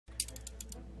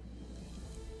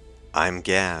I'm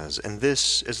Gaz, and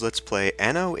this is Let's Play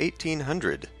Anno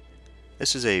 1800.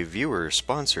 This is a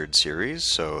viewer-sponsored series,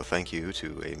 so thank you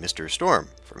to a Mr. Storm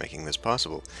for making this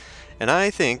possible. And I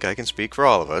think I can speak for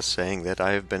all of us, saying that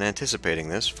I've been anticipating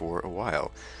this for a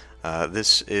while.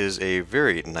 This is a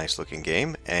very nice-looking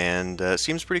game, and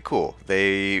seems pretty cool.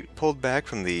 They pulled back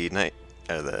from the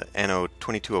Anno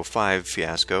 2205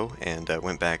 fiasco and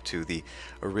went back to the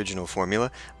original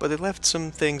formula, but they left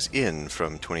some things in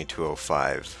from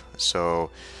 2205, so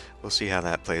we'll see how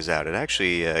that plays out. It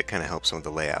actually kind of helps some of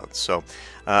the layouts. So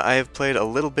I have played a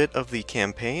little bit of the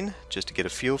campaign just to get a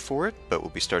feel for it, but we'll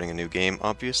be starting a new game,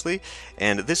 obviously,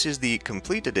 and this is the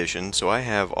complete edition, so I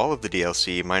have all of the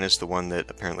DLC minus the one that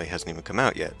apparently hasn't even come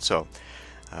out yet. So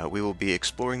we will be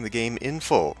exploring the game in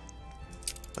full.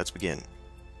 Let's begin.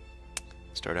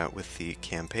 Start out with the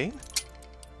campaign,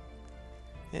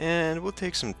 and we'll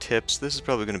take some tips. This is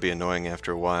probably going to be annoying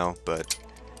after a while, but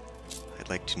I'd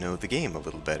like to know the game a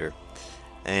little better.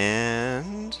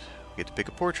 And we get to pick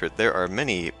a portrait. There are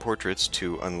many portraits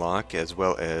to unlock as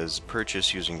well as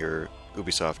purchase using your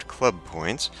Ubisoft Club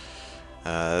points.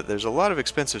 There's a lot of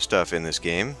expensive stuff in this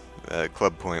game,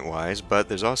 Club point wise, but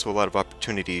there's also a lot of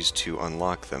opportunities to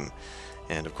unlock them.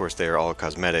 And of course they are all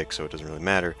cosmetic, so it doesn't really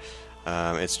matter.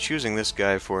 It's choosing this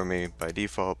guy for me by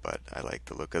default, but I like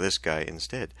the look of this guy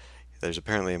instead. There's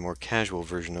apparently a more casual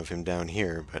version of him down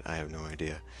here, but I have no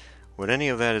idea what any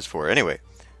of that is for. Anyway,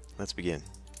 let's begin.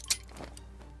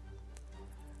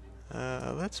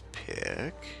 Let's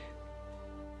pick...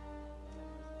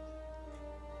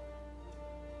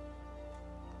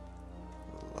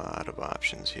 a lot of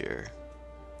options here.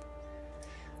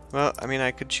 Well, I mean, I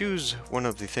could choose one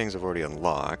of the things I've already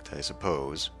unlocked, I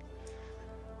suppose.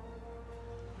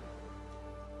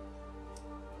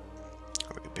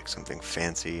 Pick something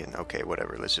fancy, and okay,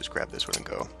 whatever, let's just grab this one and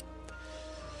go.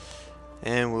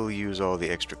 And we'll use all the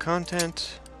extra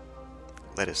content.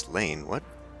 Lettuce Lane, what?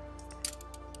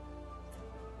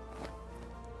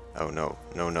 Oh no,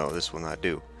 no, this will not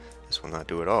do. This will not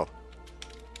do at all.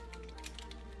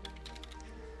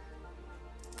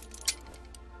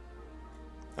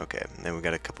 Okay, and then we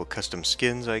got a couple custom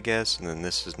skins, I guess, and then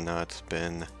this has not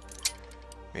been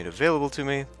made available to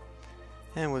me.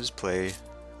 And we'll just play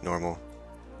normal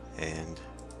and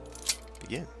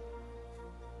begin.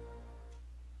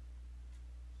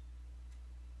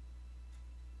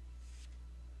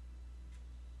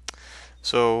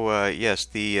 So yes,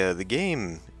 the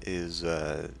game is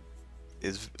a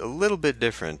little bit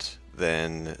different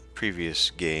than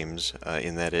previous games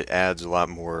in that it adds a lot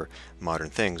more modern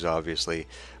things, obviously,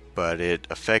 but it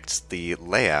affects the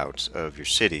layout of your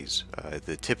cities.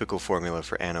 The typical formula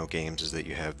for Anno games is that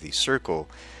you have the circle,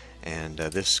 and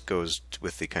this goes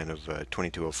with the kind of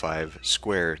 2205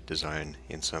 square design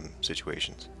in some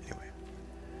situations. Anyway.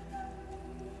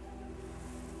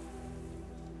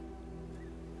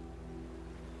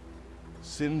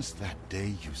 Since that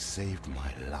day you saved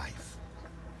my life,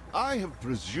 I have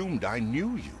presumed I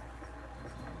knew you.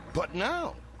 But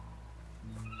now,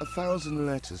 1,000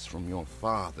 letters from your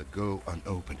father go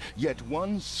unopened, yet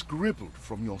one scribbled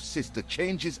from your sister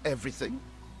changes everything?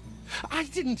 I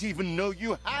didn't even know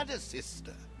you had a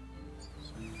sister.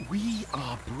 We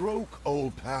are broke,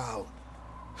 old pal.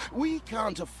 We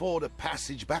can't afford a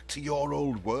passage back to your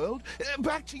old world,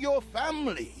 back to your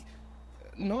family.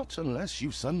 Not unless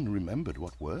you suddenly remembered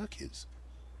what work is.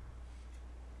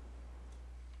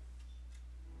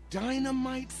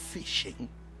 Dynamite fishing?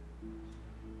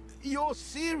 You're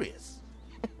serious?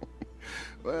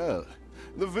 Well,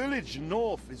 the village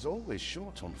north is always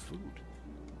short on food.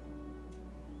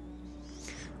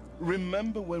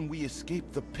 Remember when we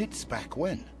escaped the pits back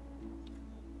when?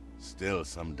 Still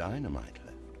some dynamite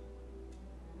left.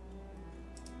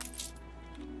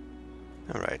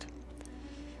 Alright.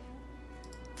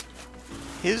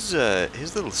 His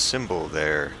little symbol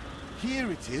there.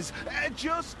 Here it is.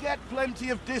 Just get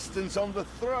plenty of distance on the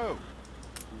throw.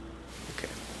 Okay.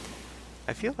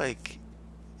 I feel like...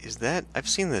 is that... I've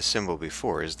seen this symbol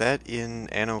before. Is that in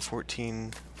Anno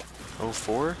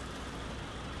 1404?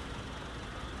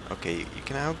 Okay, you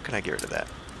can... how can I get rid of that?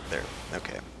 There.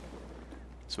 Okay.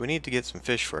 So we need to get some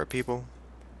fish for our people.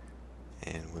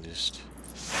 And we'll just...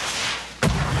 You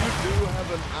do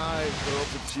have an eye for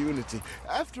opportunity.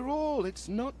 After all, it's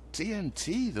not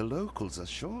TNT the locals are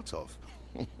short of.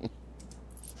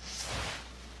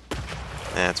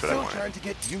 That's what I Still wanted. trying to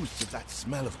get used to that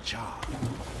smell of char.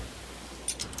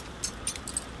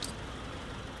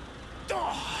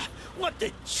 Oh, what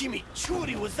the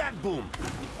chimichurri was that, Boom?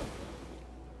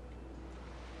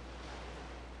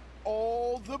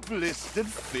 All the blistered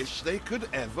fish they could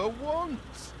ever want.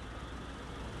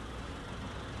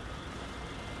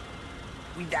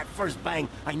 with that first bang,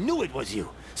 I knew it was you.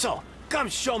 So, come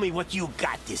show me what you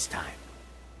got this time.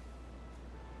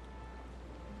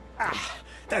 Ah,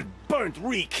 that burnt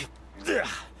reek. Ugh.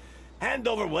 Hand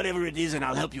over whatever it is and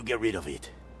I'll help you get rid of it.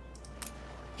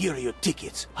 Here are your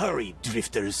tickets. Hurry,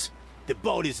 drifters. The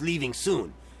boat is leaving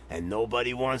soon, and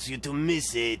nobody wants you to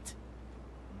miss it.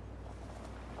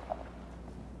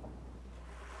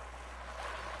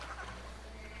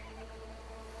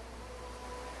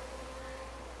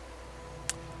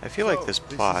 I feel like this So,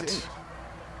 plot... is it.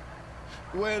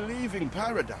 We're leaving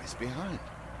paradise behind.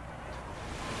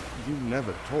 You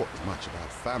never talked much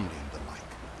about family and the like.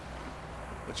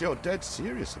 But you're dead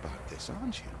serious about this,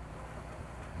 aren't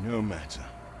you? No matter.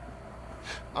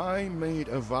 I made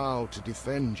a vow to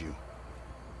defend you.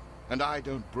 And I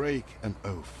don't break an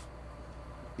oath.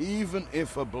 Even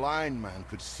if a blind man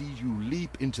could see you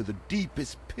leap into the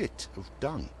deepest pit of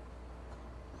dung.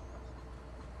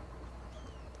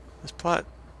 This plot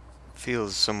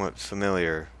feels somewhat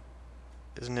familiar.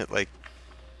 Isn't it like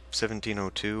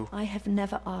 1702? I have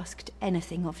never asked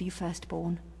anything of you,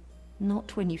 firstborn.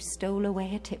 Not when you stole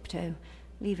away a tiptoe,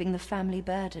 leaving the family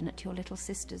burden at your little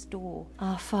sister's door.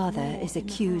 Our father is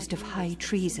accused of high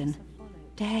treason.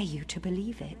 Dare you to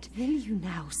believe it? Will you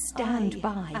now stand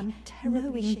by,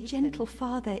 knowing gentle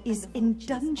father is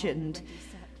indungeoned?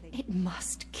 It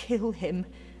must kill him.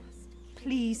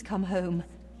 Please come home.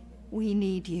 We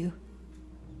need you.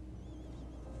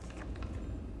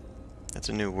 That's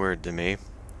a new word to me.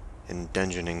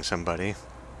 Indungeoning somebody.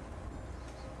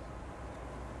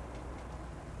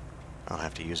 I'll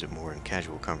have to use it more in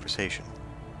casual conversation.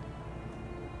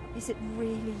 Is it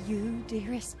really you,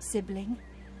 dearest sibling?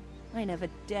 I never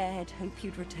dared hope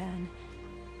you'd return.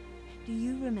 Do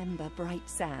you remember Bright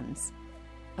Sands?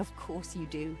 Of course you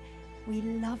do. We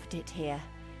loved it here.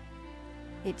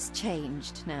 It's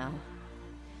changed now.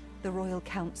 The Royal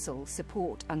Council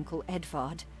support Uncle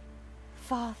Edvard.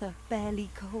 Father barely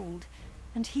cold,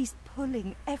 and he's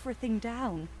pulling everything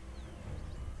down.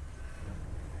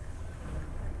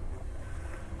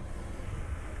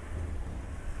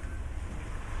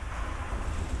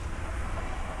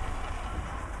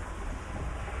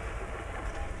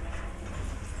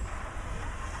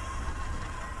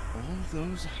 All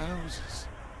those houses.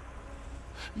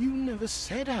 You never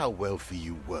said how wealthy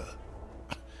you were.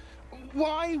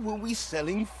 Why were we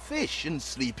selling fish and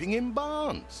sleeping in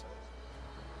barns?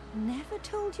 Never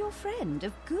told your friend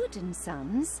of Good and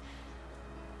Sons?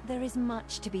 There is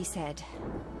much to be said,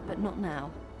 but not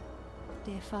now.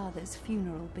 Dear father's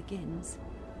funeral begins.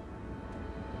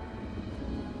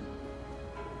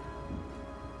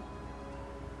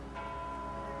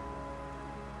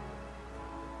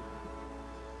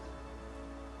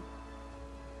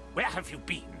 Where have you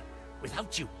been?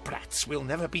 Without you brats, we'll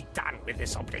never be done with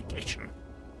this obligation.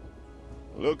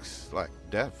 Looks like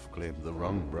Death claimed the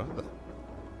wrong brother.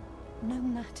 No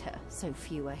matter, so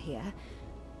few are here,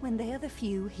 when they are the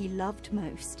few he loved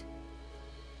most.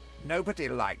 Nobody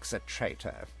likes a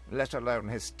traitor, let alone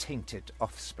his tainted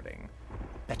offspring.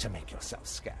 Better make yourself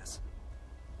scarce.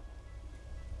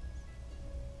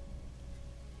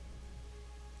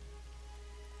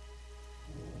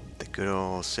 The good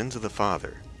old sins of the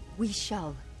father. We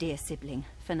shall, dear sibling,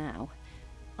 for now.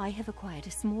 I have acquired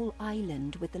a small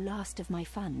island with the last of my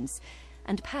funds,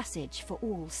 and passage for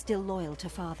all still loyal to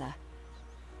father.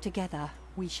 Together,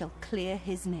 we shall clear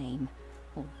his name,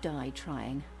 or die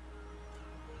trying.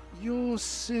 Your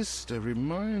sister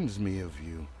reminds me of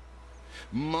you.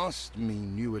 Must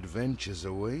mean new adventures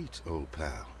await, old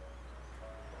pal.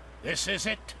 This is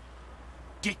it.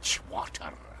 Ditch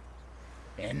water.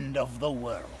 End of the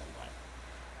world.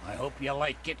 I hope you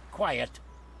like it quiet.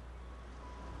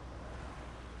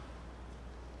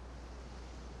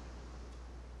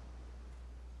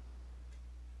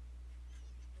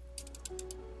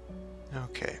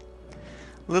 Okay.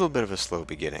 A little bit of a slow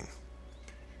beginning.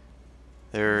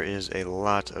 There is a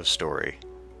lot of story,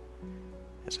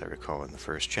 as I recall in the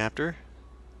first chapter.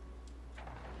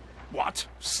 What?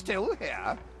 Still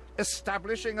here?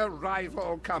 Establishing a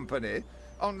rival company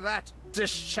on that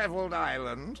disheveled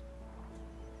island?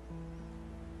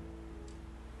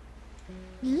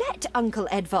 Let Uncle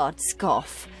Edvard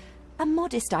scoff. A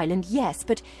modest island, yes,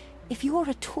 but if you're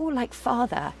at all like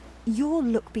father, you'll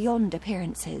look beyond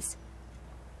appearances.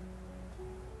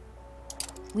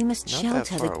 We must Not that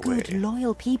shelter the far good, away.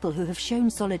 loyal people who have shown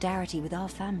solidarity with our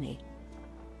family.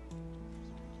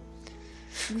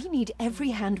 We need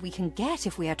every hand we can get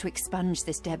if we are to expunge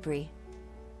this debris.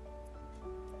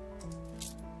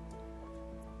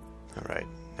 Alright,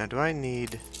 now do I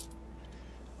need...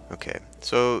 Okay,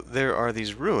 so there are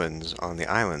these ruins on the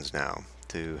islands now.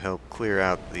 to help clear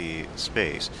out the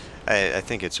space. I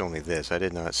think it's only this. I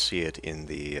did not see it in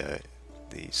the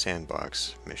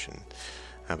sandbox mission.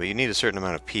 But you need a certain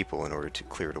amount of people in order to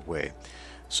clear it away.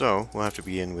 So we'll have to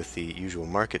begin with the usual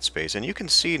market space, and you can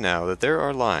see now that there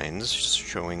are lines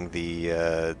showing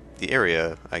the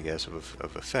area, I guess, of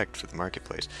effect for the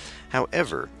marketplace.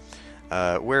 However,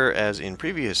 whereas in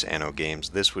previous Anno games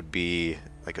this would be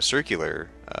like a circular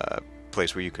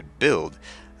place where you could build,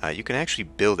 you can actually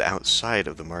build outside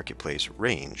of the marketplace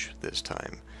range this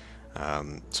time.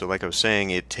 So like I was saying,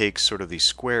 it takes sort of the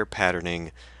square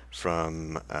patterning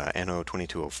from Anno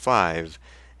 2205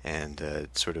 and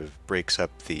it sort of breaks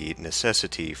up the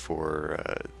necessity for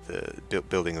the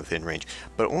building within range,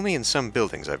 but only in some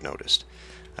buildings I've noticed.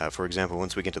 For example,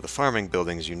 once we get to the farming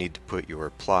buildings, you need to put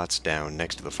your plots down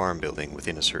next to the farm building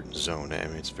within a certain zone. I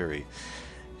mean, it's very,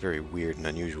 very weird and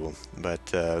unusual, but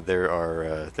there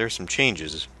are some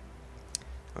changes.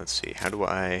 Let's see, how do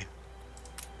I...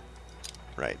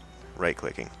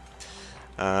 right-clicking.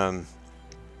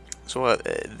 So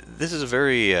this is a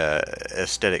very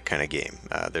aesthetic kind of game.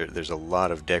 There's a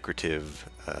lot of decorative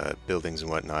buildings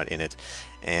and whatnot in it,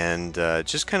 and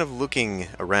just kind of looking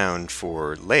around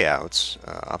for layouts,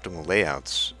 optimal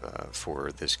layouts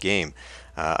for this game,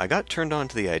 I got turned on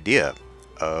to the idea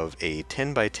of a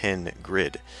 10 by 10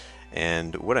 grid.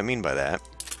 And what I mean by that,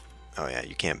 oh yeah,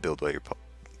 you can't build while you're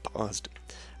paused.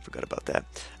 Forgot about that.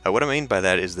 What I mean by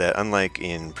that is that unlike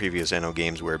in previous Anno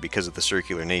games where because of the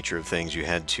circular nature of things you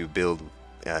had to build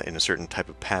in a certain type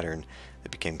of pattern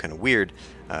that became kind of weird,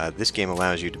 this game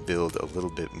allows you to build a little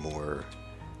bit more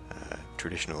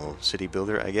traditional city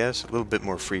builder, I guess, a little bit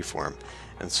more freeform.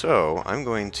 And so I'm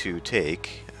going to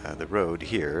take the road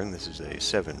here, and this is a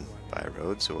 7 by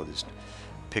road, so we'll just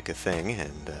pick a thing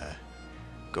and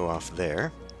go off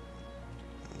there.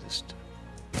 And just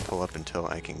pull up until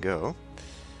I can go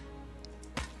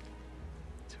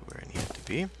to where I need it to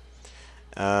be.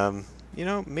 You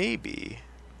know, maybe...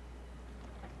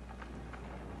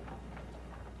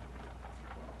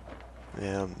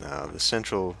 well, no, a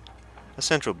central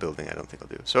building I don't think I'll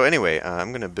do. So anyway,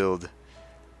 I'm going to build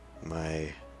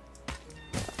my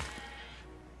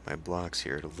blocks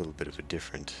here at a little bit of a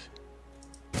different...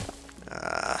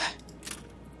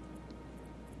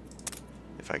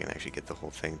 if I can actually get the whole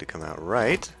thing to come out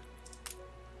right.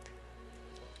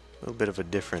 A little bit of a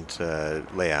different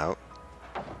layout.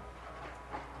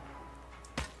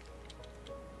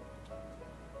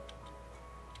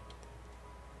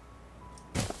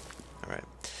 Alright.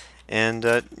 And,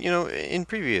 you know, in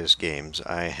previous games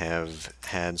I have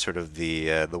had sort of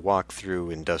the walk-through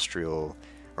industrial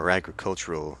or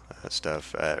agricultural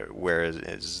stuff,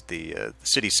 whereas the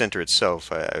city center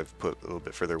itself I've put a little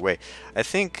bit further away. I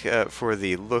think for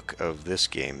the look of this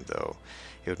game, though,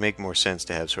 it would make more sense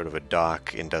to have sort of a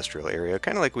dock industrial area,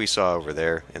 kind of like we saw over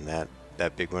there in that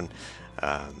big one,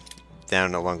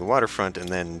 down along the waterfront, and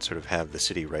then sort of have the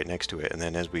city right next to it. And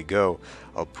then as we go,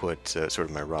 I'll put sort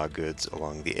of my raw goods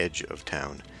along the edge of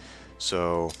town.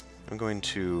 So I'm going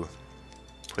to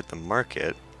put the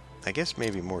market, I guess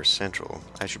maybe more central.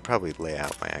 I should probably lay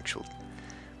out my actual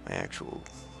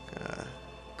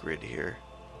grid here.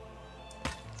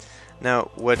 Now,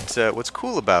 what's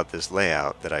cool about this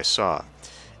layout that I saw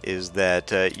is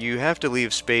that you have to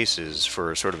leave spaces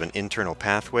for sort of an internal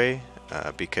pathway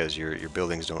because your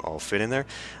buildings don't all fit in there.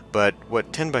 But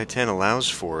what 10 by 10 allows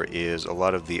for is a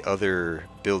lot of the other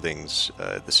buildings,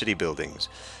 the city buildings,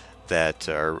 that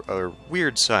are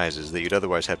weird sizes that you'd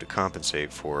otherwise have to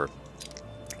compensate for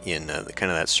in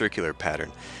kind of that circular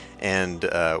pattern. And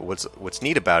what's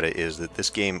neat about it is that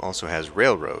this game also has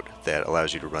railroad that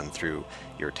allows you to run through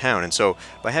your town. And so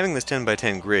by having this 10 by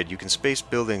 10 grid, you can space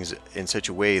buildings in such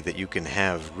a way that you can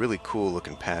have really cool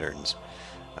looking patterns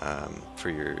for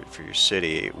your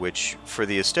city, which for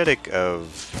the aesthetic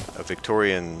of a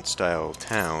Victorian style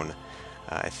town,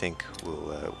 I think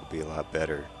will be a lot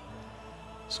better.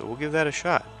 So we'll give that a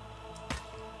shot.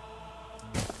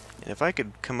 And if I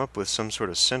could come up with some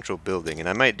sort of central building, and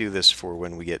I might do this for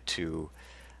when we get to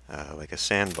like a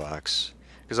sandbox,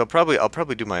 because I'll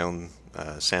probably do my own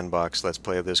sandbox let's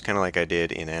play of this, kind of like I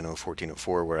did in Anno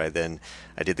 1404, where I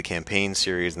did the campaign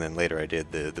series, and then later I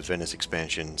did the Venice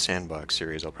expansion sandbox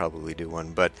series. I'll probably do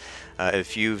one. But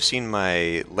if you've seen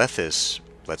my Lethis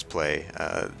let's play,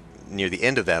 near the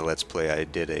end of that let's play, I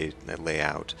did a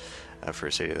layout for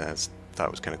a city that I thought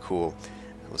was kind of cool.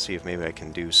 We'll see if maybe I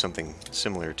can do something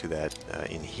similar to that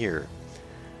in here.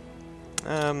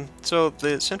 So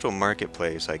the central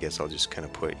marketplace, I guess I'll just kind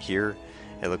of put here.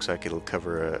 It looks like it'll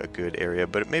cover a good area,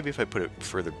 but maybe if I put it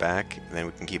further back, and then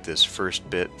we can keep this first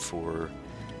bit for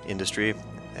industry.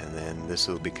 And then this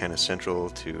will be kind of central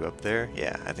to up there.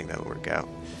 Yeah, I think that'll work out.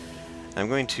 I'm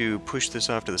going to push this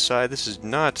off to the side. This is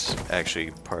not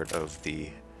actually part of the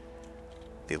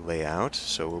layout,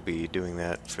 so we'll be doing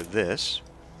that for this.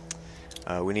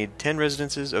 We need 10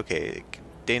 residences. Okay,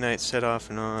 day-night set off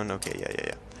and on.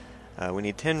 Okay, yeah. We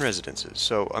need 10 residences.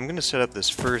 So I'm going to set up this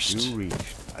first... You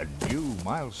reached a new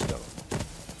milestone.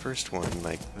 First one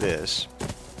like this.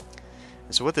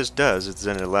 And so what this does is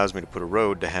then it allows me to put a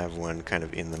road to have one kind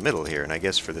of in the middle here, and I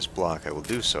guess for this block I will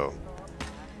do so.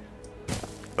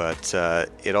 But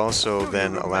it also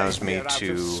then allows me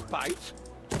to...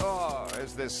 Or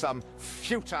is this some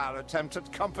futile attempt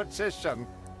at competition?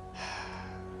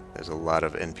 There's a lot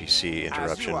of NPC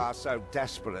interruption. As you are so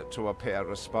desperate to appear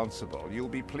responsible, you'll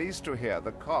be pleased to hear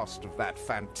the cost of that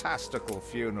fantastical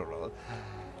funeral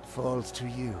falls to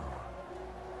you.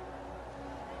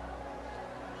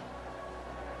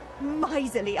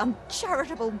 Miserly,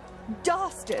 uncharitable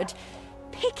dastard,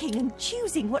 picking and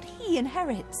choosing what he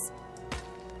inherits.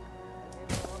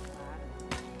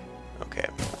 Okay.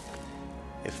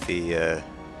 If the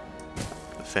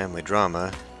family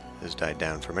drama has died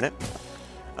down for a minute.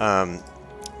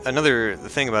 Another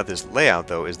thing about this layout,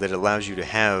 though, is that it allows you to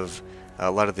have a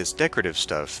lot of this decorative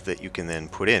stuff that you can then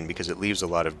put in, because it leaves a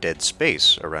lot of dead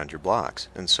space around your blocks.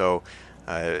 And so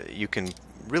you can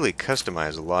really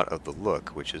customize a lot of the look,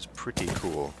 which is pretty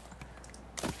cool.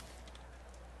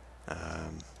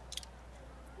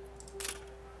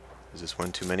 Is this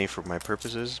one too many for my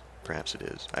purposes? Perhaps it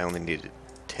is. I only needed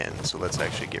 10, so let's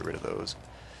actually get rid of those.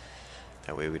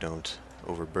 That way we don't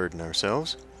overburden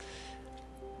ourselves.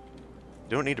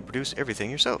 You don't need to produce everything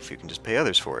yourself. You can just pay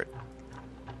others for it.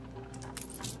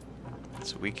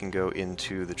 So we can go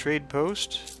into the trade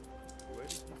post.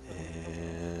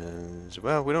 And,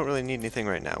 well, we don't really need anything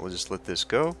right now. We'll just let this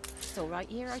go Still right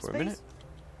here, I for suppose. a minute.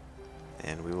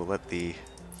 And we will let the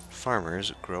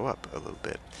farmers grow up a little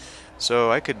bit.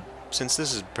 So I could, since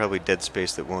this is probably dead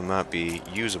space that will not be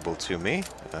usable to me,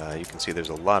 you can see there's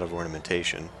a lot of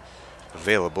ornamentation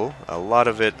available. A lot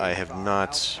of it I have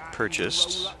not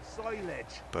purchased,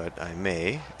 but I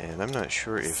may, and I'm not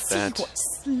sure if that... See what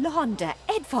slander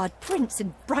Edvard Prince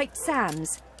and Bright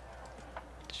Sands.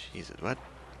 Jesus, what?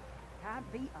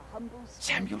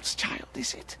 Samuel's child,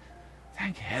 is it?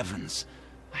 Thank heavens.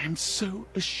 I am so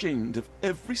ashamed of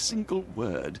every single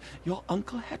word your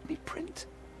uncle had me print.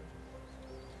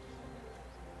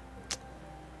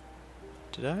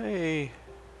 Did I...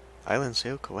 Island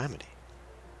Sail Calamity?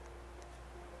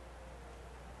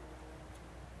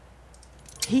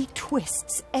 He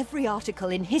twists every article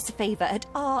in his favor at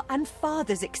our and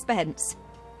father's expense.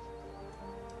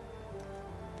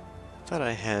 Thought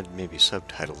I had maybe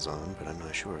subtitles on, but I'm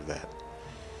not sure of that.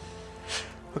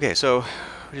 Okay, so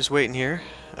we're just waiting here.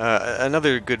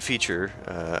 Another good feature,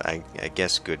 I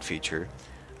guess good feature,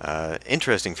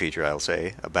 interesting feature I'll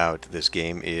say about this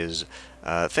game is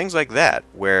things like that,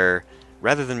 where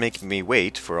rather than making me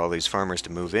wait for all these farmers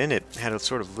to move in, it had a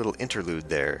sort of little interlude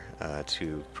there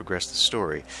to progress the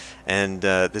story. And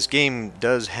this game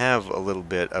does have a little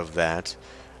bit of that.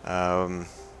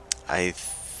 I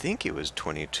think it was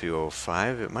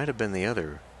 2205. It might have been the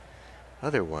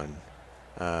other one,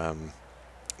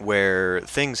 where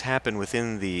things happen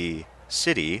within the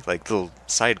city, like little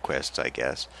side quests, I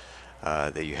guess,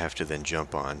 that you have to then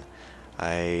jump on.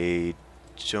 I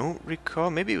don't recall.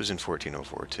 Maybe it was in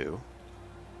 1404 too.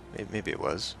 Maybe it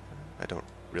was. I don't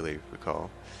really recall.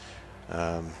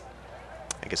 I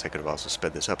guess I could have also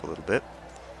sped this up a little bit.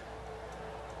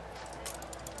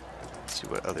 Let's see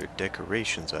what other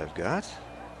decorations I've got.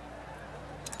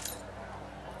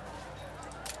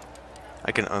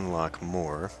 I can unlock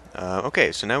more.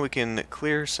 Okay, so now we can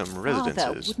clear some residences.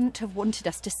 Father wouldn't have wanted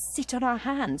us to sit on our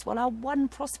hands while our one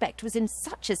prospect was in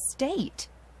such a state.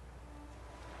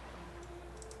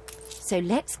 So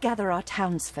let's gather our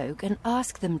townsfolk and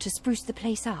ask them to spruce the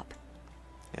place up.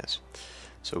 Yes.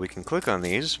 So we can click on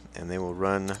these, and they will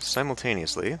run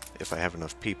simultaneously if I have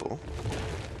enough people.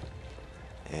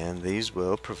 And these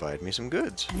will provide me some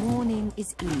goods. Mourning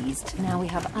is eased. Now we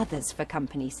have others for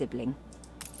company, sibling.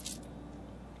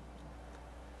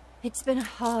 It's been a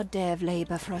hard day of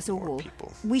labor for us all.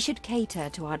 People. We should cater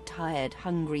to our tired,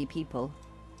 hungry people.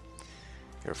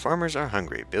 Your farmers are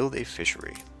hungry. Build a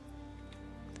fishery.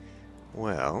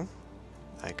 Well,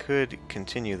 I could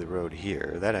continue the road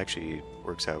here. That actually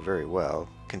works out very well.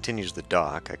 Continues the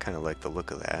dock. I kind of like the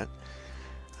look of that.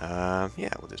 Yeah,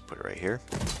 we'll just put it right here.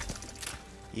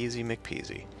 Easy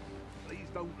McPeasy. Please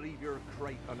don't leave your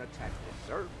crate unattended,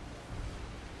 sir.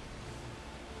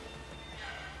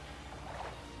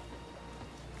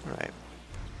 Alright.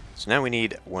 So now we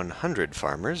need 100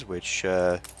 farmers, which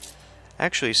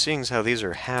Actually, seeing as how these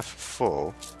are half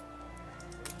full,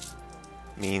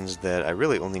 means that I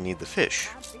really only need the fish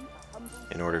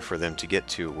in order for them to get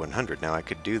to 100. Now I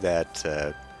could do that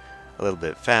a little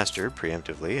bit faster,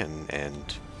 preemptively,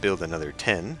 and build another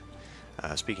 10.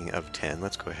 Speaking of 10,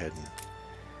 let's go ahead and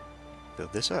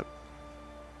build this up.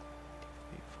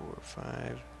 3, 4,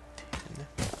 5, 10.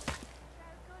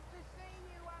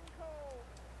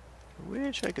 I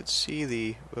wish I could see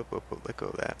the... Whoop, whoop, whoop, let go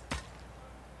of that.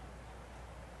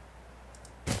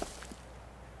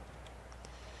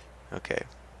 Okay.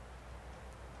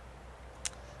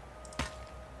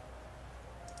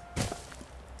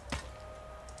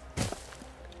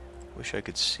 Wish I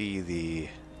could see the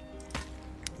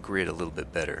grid a little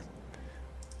bit better.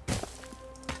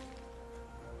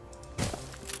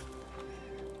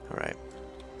 Alright.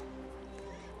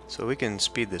 So we can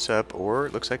speed this up, or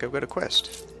it looks like I've got a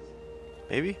quest.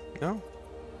 Maybe? No?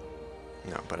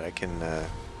 No, but I can,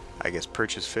 I guess,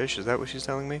 purchase fish. Is that what she's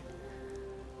telling me?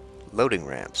 Loading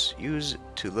ramps. Use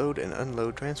to load and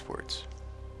unload transports.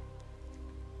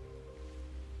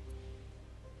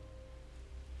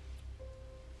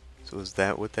 So is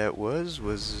that what that was?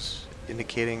 Was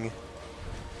indicating...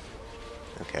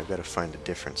 Okay, I've got to find a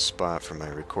different spot for my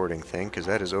recording thing, because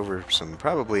that is over some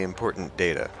probably important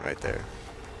data right there.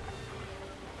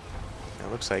 Now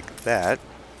it looks like that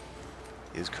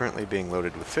is currently being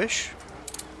loaded with fish.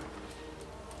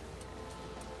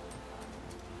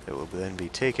 It will then be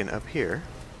taken up here.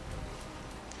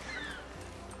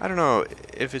 I don't know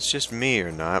if it's just me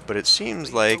or not, but it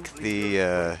seems like the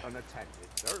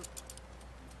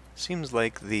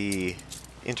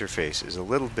interface is a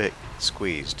little bit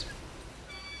squeezed.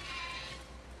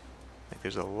 Like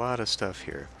there's a lot of stuff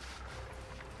here.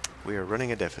 We are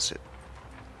running a deficit.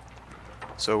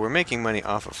 So we're making money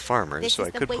off of farmers, so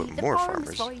I could put more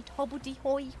farmers. Ride,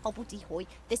 hobbledy-hoy, hobbledy-hoy.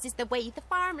 This is the way the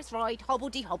farmers ride,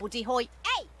 hobbledy-hobbledy-hoy.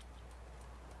 Hey!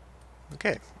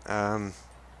 Okay. Well,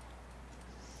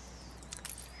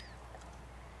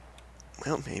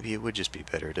 maybe it would just be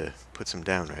better to put some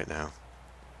down right now.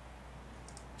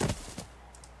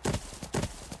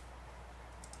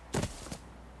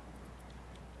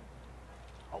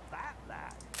 Oh, that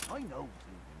lad. I know.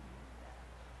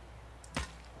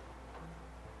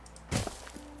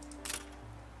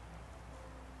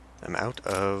 I'm out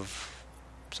of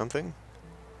something?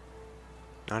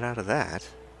 Not out of that.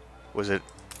 Was it...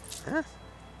 Huh?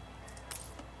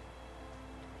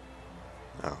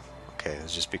 Oh, okay.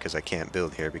 It's just because I can't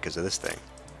build here because of this thing.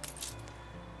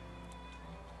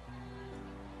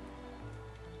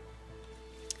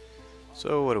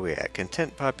 So what are we at?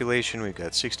 Content population, we've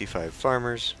got 65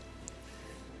 farmers.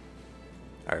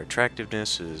 Our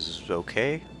attractiveness is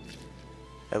okay.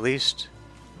 At least...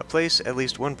 a place at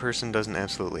least one person doesn't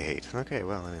absolutely hate. Okay,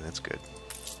 well, I mean, that's good.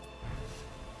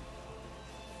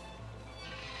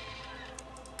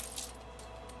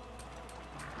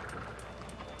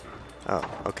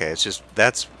 Oh, okay, it's just,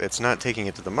 it's not taking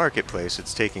it to the marketplace,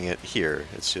 it's taking it here.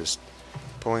 It's just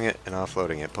pulling it and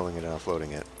offloading it, pulling it and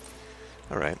offloading it.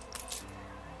 Alright.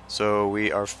 So we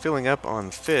are filling up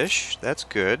on fish, that's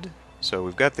good. So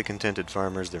we've got the contented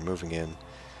farmers, they're moving in.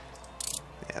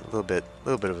 Yeah, a little bit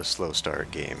of a slow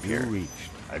start game here. You reached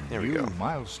a new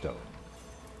milestone.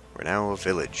 We're now a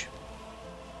village.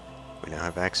 We now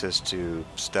have access to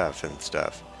stuff and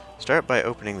stuff. Start by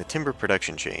opening the timber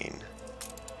production chain.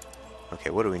 Okay,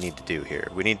 what do we need to do here?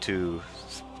 We need to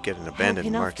get an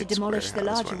abandoned market to demolish square.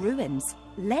 the larger ruins.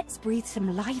 Let's breathe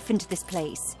some life into this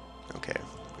place. Okay,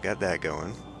 we got that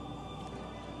going.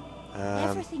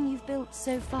 Everything you've built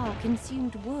so far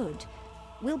consumed wood.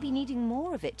 We'll be needing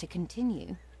more of it to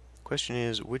continue. Question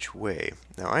is, which way?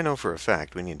 Now, I know for a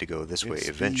fact we need to go this way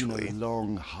eventually. It's been a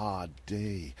long, hard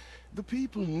day. The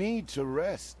people need to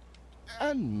rest.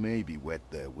 And maybe wet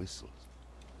their whistles.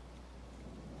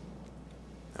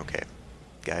 Okay,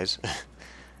 guys.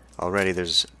 Already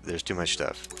there's too much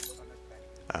stuff.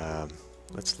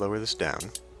 Let's lower this down.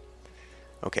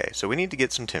 Okay, so we need to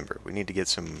get some timber. We need to get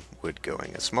some wood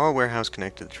going. A small warehouse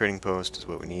connected to the trading post is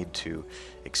what we need to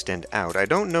extend out. I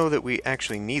don't know that we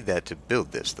actually need that to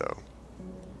build this, though.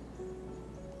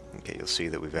 Okay, you'll see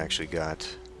that we've actually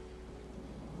got...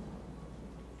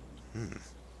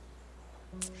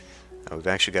 we've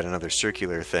actually got another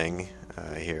circular thing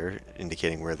here,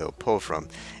 indicating where they'll pull from.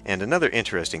 And another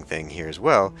interesting thing here as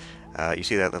well, you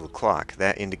see that little clock.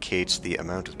 That indicates the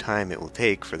amount of time it will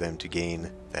take for them to gain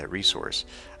that resource.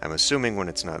 I'm assuming when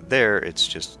it's not there, it's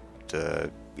just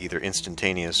either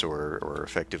instantaneous or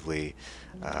effectively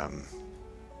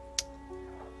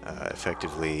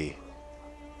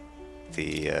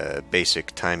the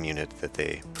basic time unit that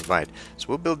they provide. So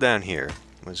we'll build down here.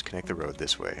 Let's connect the road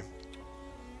this way.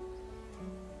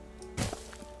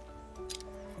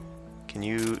 Can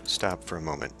you stop for a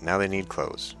moment? Now they need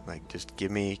clothes. Like, just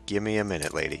give me a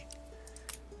minute, lady.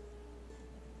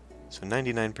 So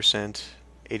 99%, 89%,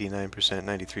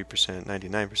 93%,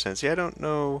 99%. See, I don't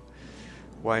know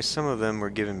why some of them were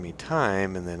giving me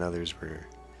time and then others were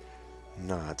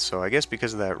not. So I guess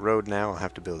because of that road now, I'll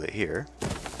have to build it here.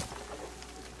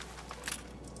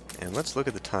 And let's look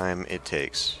at the time it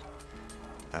takes.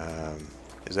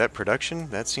 Is that production?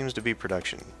 That seems to be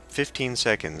production. 15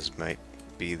 seconds might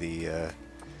be the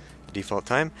default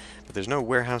time, but there's no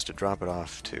warehouse to drop it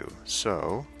off to.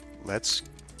 So let's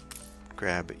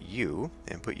grab you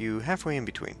and put you halfway in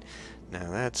between.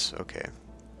 Now that's okay.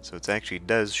 So it actually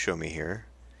does show me here.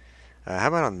 How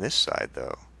about on this side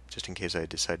though? Just in case I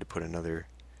decide to put another...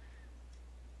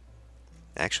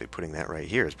 Actually putting that right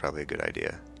here is probably a good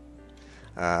idea.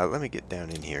 Let me get down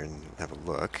in here and have a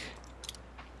look.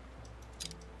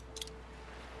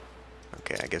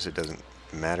 Okay, I guess it doesn't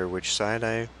matter which side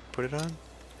I put it on.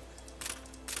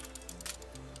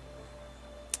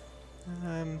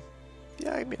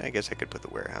 Yeah, I mean, I guess I could put the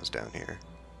warehouse down here.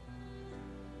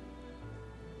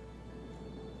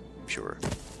 Sure.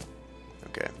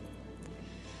 Okay.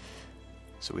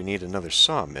 So we need another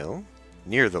sawmill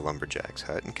near the lumberjack's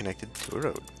hut and connected to a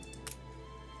road.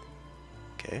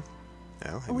 Okay.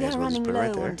 Now, I may as well just put it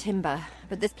right there. We are running low on timber,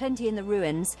 but there's plenty in the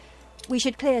ruins. We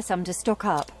should clear some to stock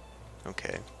up.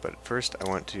 Okay, but first I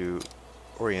want to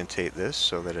orientate this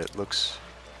so that it looks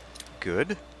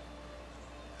good.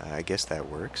 I guess that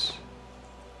works.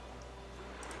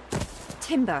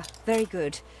 Timber, very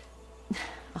good.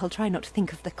 I'll try not to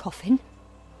think of the coffin.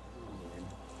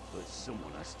 But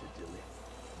someone has to do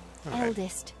it. Right.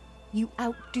 Eldest, you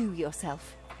outdo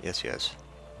yourself. Yes, yes.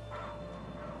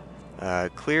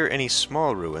 Clear any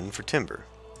small ruin for timber.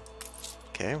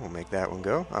 Okay, we'll make that one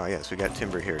go. Oh yes, we got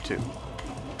timber here too.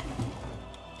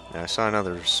 Now I saw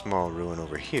another small ruin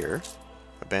over here.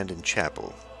 Abandoned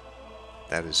chapel.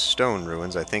 That is stone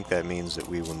ruins. I think that means that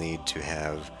we will need to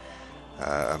have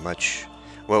a much...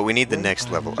 Well, we need the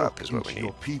next level up is what we need.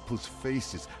 Your people's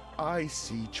faces, I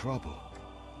see trouble.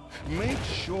 Make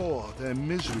sure their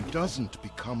misery doesn't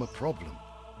become a problem.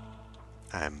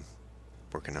 I'm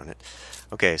working on it.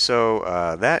 Okay,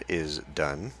 so that is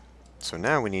done. So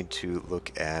now we need to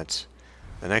look at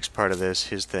the next part of this,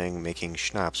 his thing, making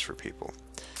schnapps for people.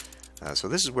 So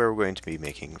this is where we're going to be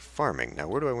making farming. Now,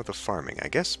 where do I want the farming? I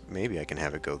guess maybe I can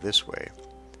have it go this way.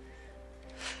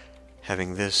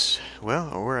 Having this,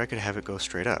 well, or I could have it go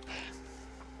straight up.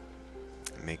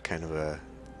 Make kind of a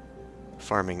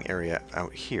farming area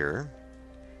out here.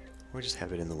 Or just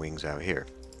have it in the wings out here.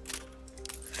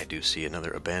 I do see another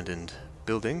abandoned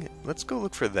building. Let's go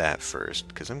look for that first,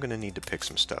 because I'm going to need to pick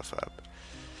some stuff up.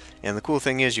 And the cool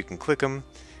thing is you can click them,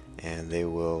 and they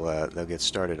will they'll get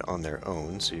started on their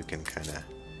own, so you can kind of...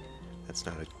 That's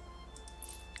not a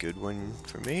good one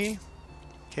for me.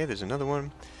 Okay, there's another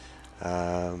one.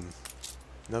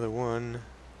 Another one.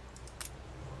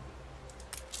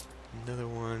 Another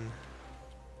one.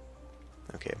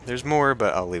 Okay, there's more,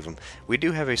 but I'll leave them. We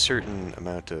do have a certain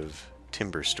amount of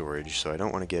timber storage, so I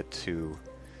don't want to get too...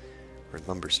 Or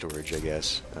lumber storage, I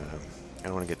guess. I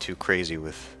don't want to get too crazy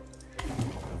with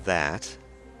that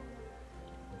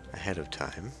ahead of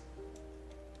time.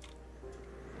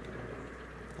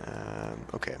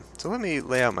 Okay, so let me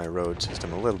lay out my road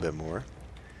system a little bit more.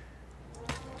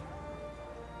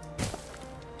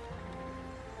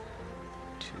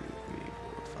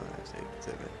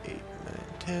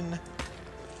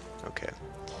 Okay.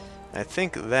 I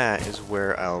think that is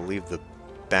where I'll leave the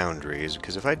boundaries,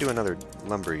 because if I do another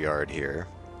lumber yard here,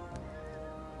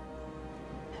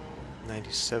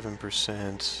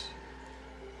 97%.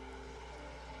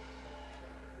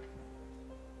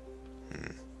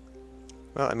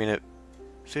 Well, I mean, at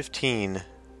 15,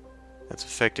 that's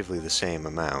effectively the same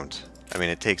amount. I mean,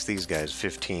 it takes these guys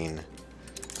 15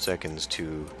 seconds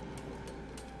to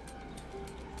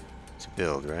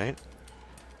build, right?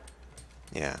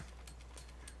 Yeah.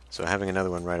 So having another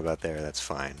one right about there, that's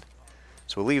fine.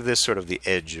 So we'll leave this sort of the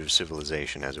edge of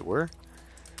civilization, as it were.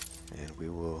 And we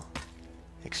will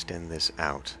extend this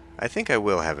out. I think I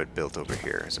will have it built over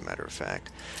here, as a matter of fact.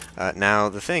 Now,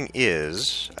 the thing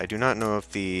is, I do not know if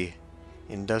the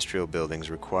industrial buildings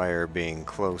require being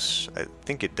close. I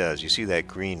think it does. You see that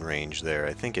green range there.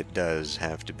 I think it does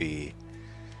have to be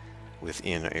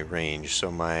within a range. So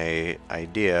my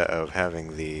idea of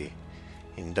having the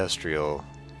industrial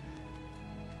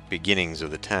beginnings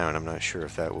of the town, I'm not sure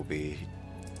if that will be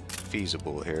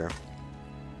feasible here.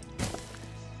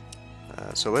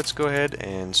 So let's go ahead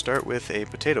and start with a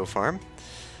potato farm.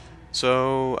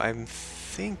 So I'm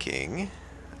thinking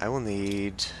I will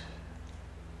need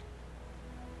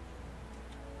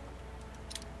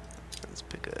let's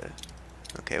pick a...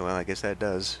 Okay, well, I guess that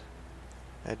does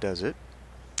it.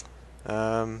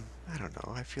 I don't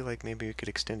know. I feel like maybe we could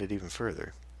extend it even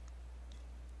further.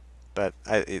 But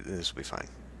this will be fine.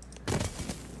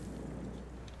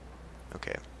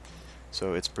 Okay.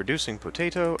 So it's producing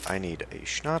potato. I need a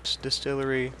schnapps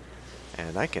distillery.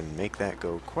 And I can make that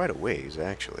go quite a ways,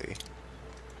 actually.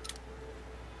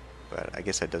 But I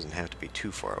guess that doesn't have to be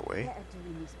too far away.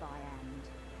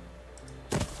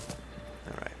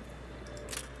 Alright.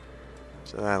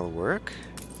 So that'll work.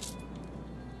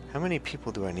 How many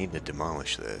people do I need to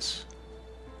demolish this?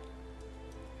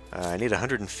 I need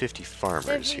 150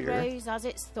 farmers here. Every rose has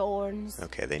its thorns.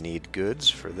 Okay, they need goods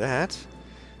for that.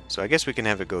 So I guess we can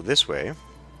have it go this way.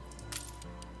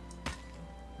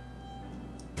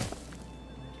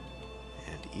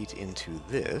 Eat into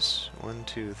this. 1,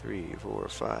 2, 3, 4,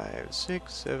 5,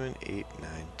 6, 7, 8, 9,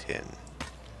 10.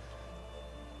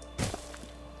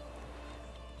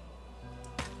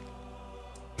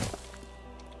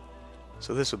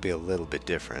 So this will be a little bit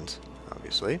different,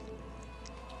 obviously,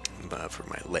 for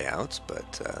my layouts,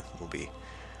 but will be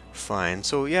fine.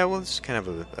 So yeah, well, it's kind of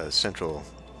a central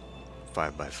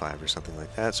 5x5 or something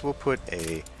like that. So we'll put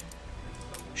a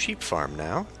sheep farm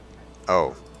now.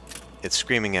 Oh. It's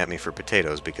screaming at me for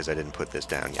potatoes because I didn't put this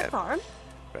down yet. A farm?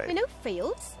 Right. I know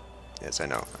fields. Yes, I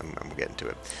know. I'm getting to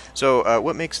it. So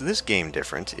what makes this game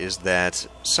different is that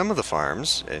some of the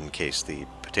farms, in case the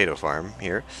potato farm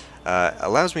here,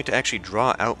 allows me to actually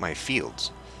draw out my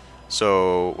fields.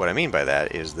 So what I mean by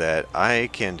that is that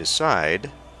I can decide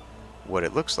what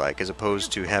it looks like as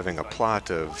opposed to having a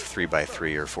plot of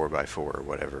 3x3 or 4x4 or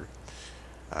whatever.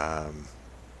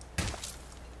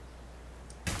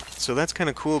 So that's kind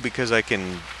of cool because I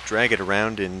can drag it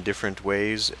around in different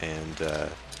ways and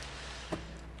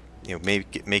you know,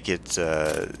 make it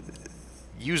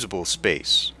usable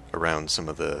space around some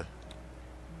of the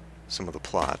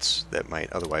plots that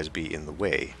might otherwise be in the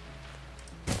way.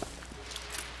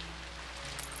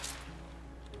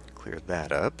 Clear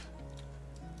that up.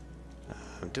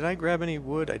 Did I grab any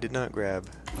wood? I did not grab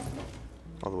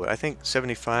all the wood. I think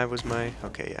 75 was my...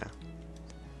 Okay, yeah.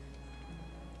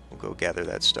 We'll go gather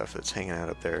that stuff that's hanging out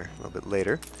up there a little bit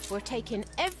later. We're taking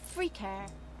every care.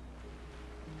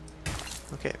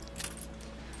 Okay.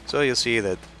 So you'll see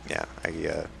that, yeah,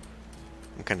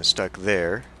 I'm kind of stuck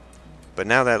there. But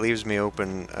now that leaves me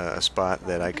open a spot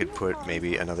that I could put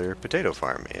maybe another potato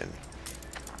farm in.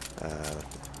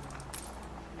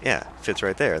 Yeah, fits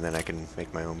right there, and then I can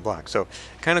make my own block. So,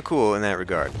 kind of cool in that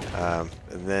regard.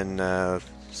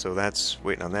 So that's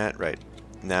waiting on that, right.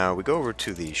 Now we go over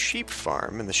to the sheep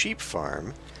farm, and the sheep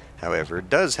farm, however,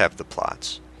 does have the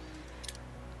plots.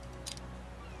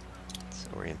 Let's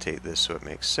orientate this so it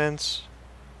makes sense.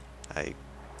 I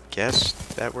guess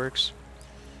that works.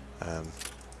 So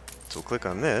we'll click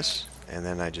on this, and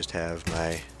then I just have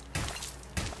my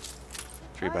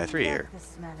 3x3 here.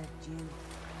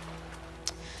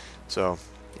 So,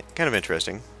 yeah, kind of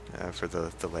interesting for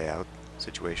the layout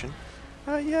situation.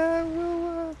 Yeah,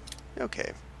 we'll...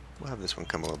 okay. We'll have this one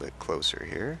come a little bit closer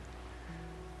here.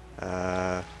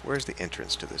 Where's the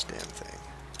entrance to this damn thing?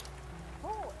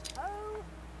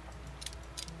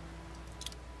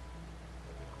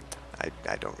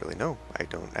 I don't really know. I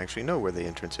don't actually know where the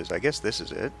entrance is. I guess this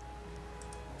is it.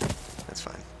 That's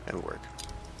fine. That'll work.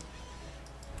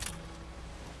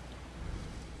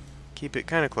 Keep it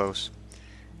kind of close,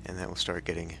 and that will start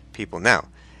getting people. Now,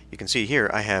 you can see here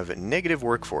I have negative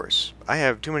workforce. I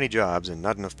have too many jobs and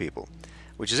not enough people.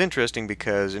 Which is interesting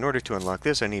because in order to unlock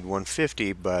this I need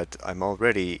 150, but I'm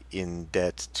already in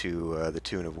debt to the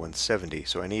tune of 170,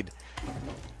 so I need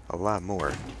a lot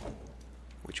more.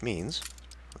 Which means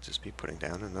I'll just be putting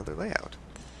down another layout.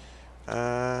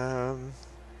 That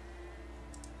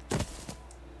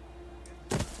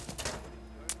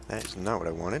is not what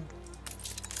I wanted.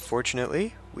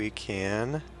 Fortunately, we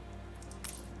can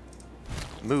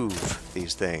move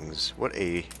these things. What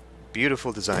a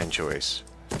beautiful design choice.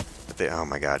 Oh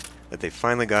my god, that they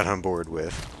finally got on board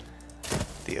with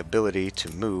the ability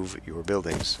to move your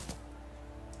buildings.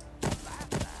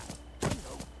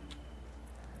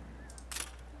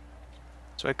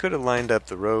 So I could have lined up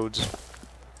the roads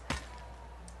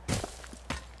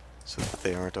so that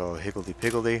they aren't all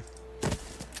higgledy-piggledy,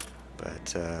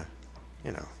 but,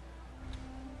 you know.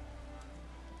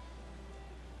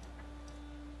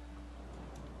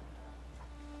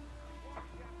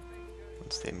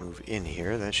 Once they move in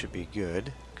here, that should be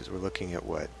good, because we're looking at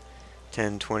what,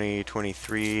 10, 20,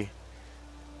 23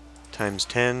 times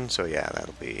 10, so yeah,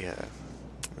 that'll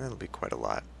be quite a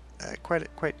lot. Quite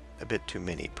a bit too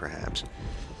many, perhaps.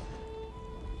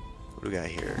 What do we got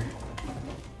here?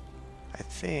 I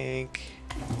think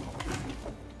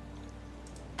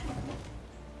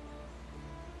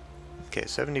Okay,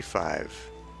 75.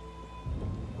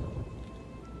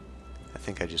 I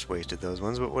think I just wasted those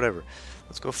ones, but whatever.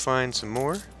 Let's go find some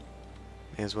more.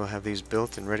 May as well have these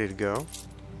built and ready to go.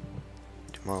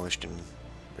 Demolished and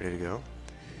ready to go.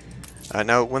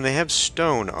 Now, when they have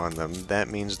stone on them, that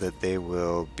means that they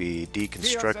will be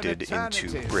deconstructed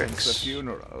into bricks. Since the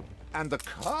funeral, and the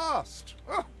cost!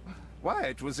 Oh, why,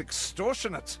 it was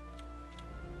extortionate.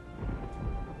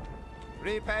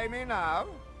 Repay me now,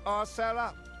 or sell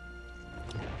up.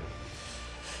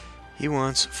 He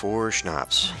wants 4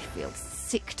 schnapps. I feel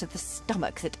sick to the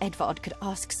stomach that Edvard could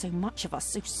ask so much of us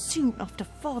so soon after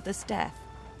Father's death.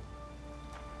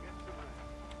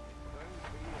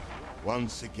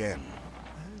 Once again,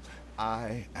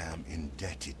 I am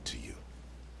indebted to you.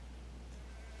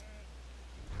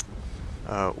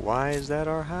 Why is that,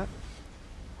 Arhat?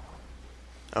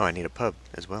 Oh, I need a pub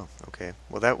as well. Okay.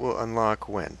 Well, that will unlock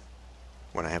when?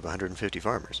 When I have 150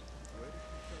 farmers.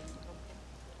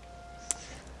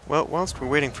 Well, whilst we're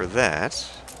waiting for that,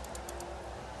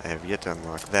 I have yet to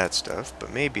unlock that stuff,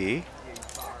 but maybe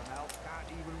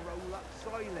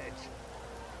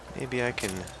I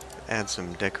can add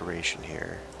some decoration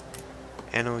here.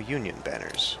 Anno Union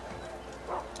banners.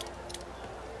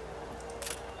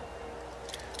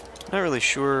 Not really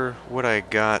sure what I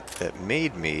got that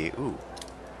made me... Ooh.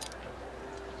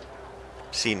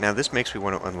 See, now this makes me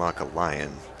want to unlock a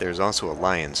lion. There's also a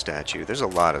lion statue. There's a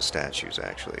lot of statues,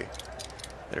 actually,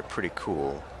 that are pretty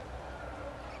cool.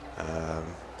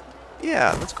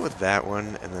 Yeah, let's go with that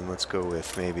one, and then let's go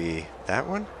with maybe that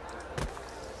one.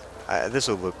 This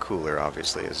will look cooler,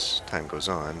 obviously, as time goes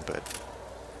on, but...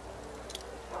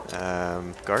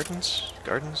 Gardens?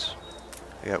 Gardens?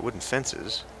 I got wooden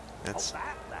fences. That's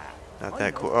not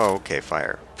that cool. Oh, okay,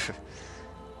 fire.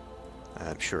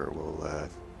 I'm sure we'll,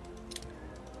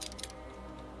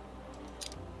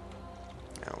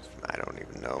 no, I don't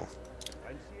even know.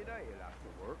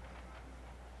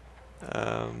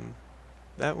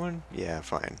 That one? Yeah,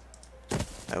 fine.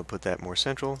 I'll put that more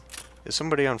central. Is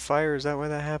somebody on fire? Is that why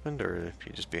that happened? Or are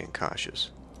you just being cautious?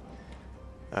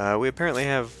 We apparently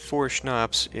have 4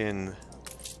 schnapps in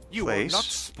You place. will not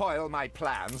spoil my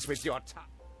plans with your time.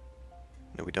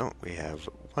 No, we don't. We have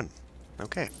 1.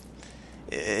 Okay.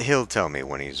 He'll tell me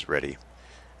when he's ready.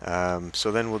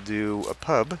 So then we'll do a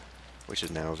pub, which is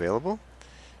now available.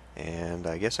 And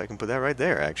I guess I can put that right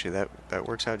there, actually. That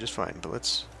works out just fine. But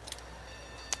let's...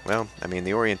 Well, I mean,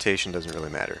 the orientation doesn't really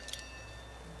matter.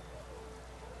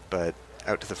 But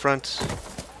out to the front,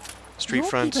 street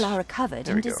front. Your people are recovered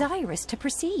There and we go. desirous to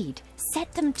proceed.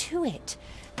 Set them to it.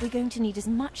 We're going to need as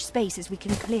much space as we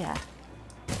can clear.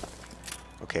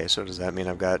 Okay, so does that mean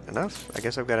I've got enough? I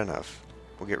guess I've got enough.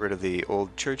 We'll get rid of the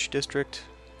old church district.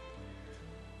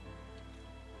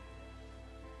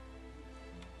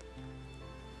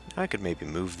 I could maybe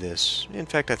move this. In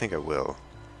fact, I think I will.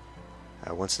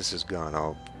 Once this is gone,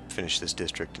 I'll finish this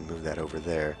district and move that over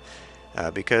there.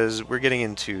 Because we're getting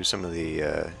into some of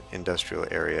the industrial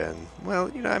area, and, well,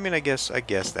 you know, I mean, I guess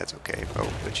that's okay.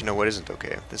 Oh, but you know what isn't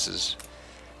okay? This is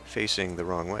facing the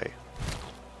wrong way.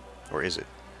 Or is it?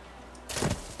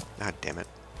 God damn it.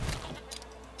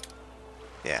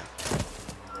 Yeah.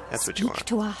 That's what you want. Speak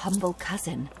to our humble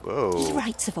cousin. Whoa. He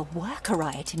writes of a worker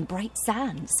riot in Bright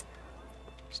Sands.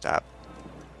 Stop.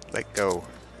 Let go.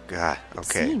 God,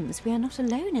 okay. Seems we are not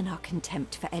alone in our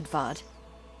contempt for Edvard.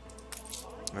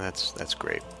 That's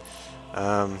great.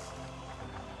 Okay.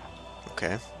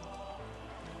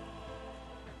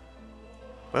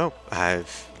 Well,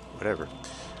 whatever.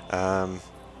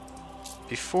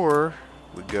 Before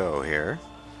we go here,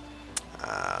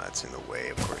 that's in the way,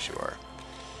 of course you are.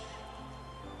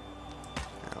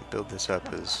 I'll build this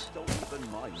up as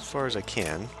far as I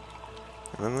can,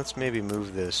 and then let's maybe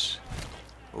move this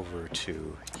over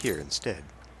to here instead.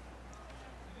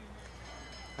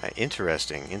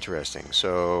 Interesting.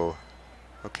 So,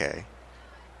 okay.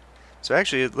 So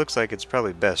actually it looks like it's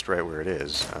probably best right where it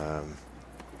is,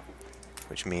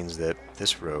 which means that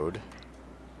this road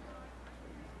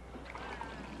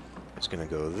is going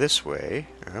to go this way,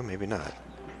 or maybe not.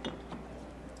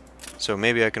 So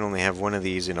maybe I can only have one of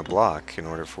these in a block in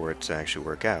order for it to actually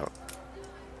work out.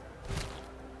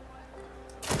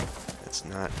 It's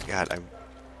not... God, I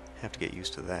have to get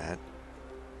used to that.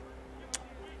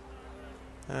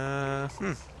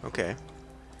 Okay.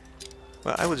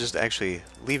 Well, I will just actually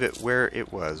leave it where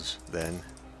it was, then.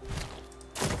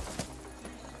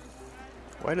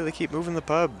 Why do they keep moving the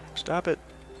pub? Stop it.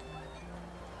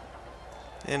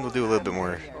 And we'll do a little bit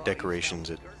more decorations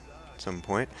at some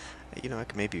point. You know, I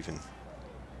could maybe even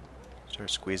start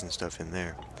squeezing stuff in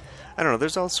there. I don't know,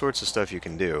 there's all sorts of stuff you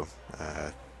can do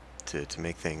to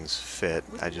make things fit.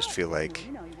 I just feel like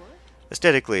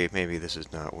Aesthetically, maybe this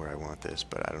is not where I want this,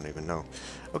 but I don't even know.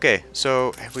 Okay,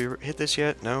 so have we hit this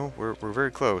yet? No, we're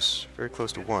very close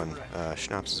to one.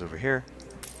 Schnapps is over here.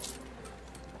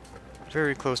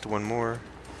 Very close to one more.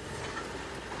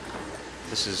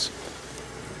 This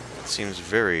seems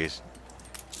very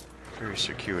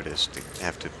circuitous to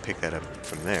have to pick that up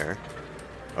from there.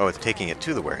 Oh, it's taking it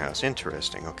to the warehouse.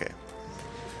 Interesting. Okay.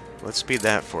 Let's speed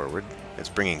that forward. It's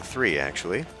bringing 3,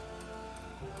 actually.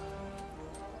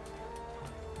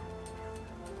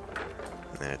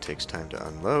 And then it takes time to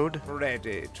unload.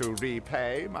 Ready to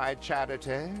repay my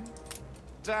charity?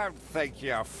 Don't think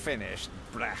you're finished,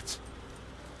 brat.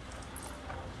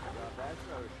 Your vessel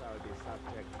shall be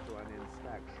subject to an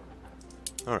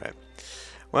inspection. Alright.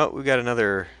 Well, we've got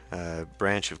another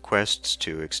branch of quests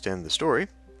to extend the story,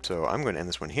 so I'm going to end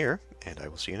this one here, and I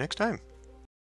will see you next time.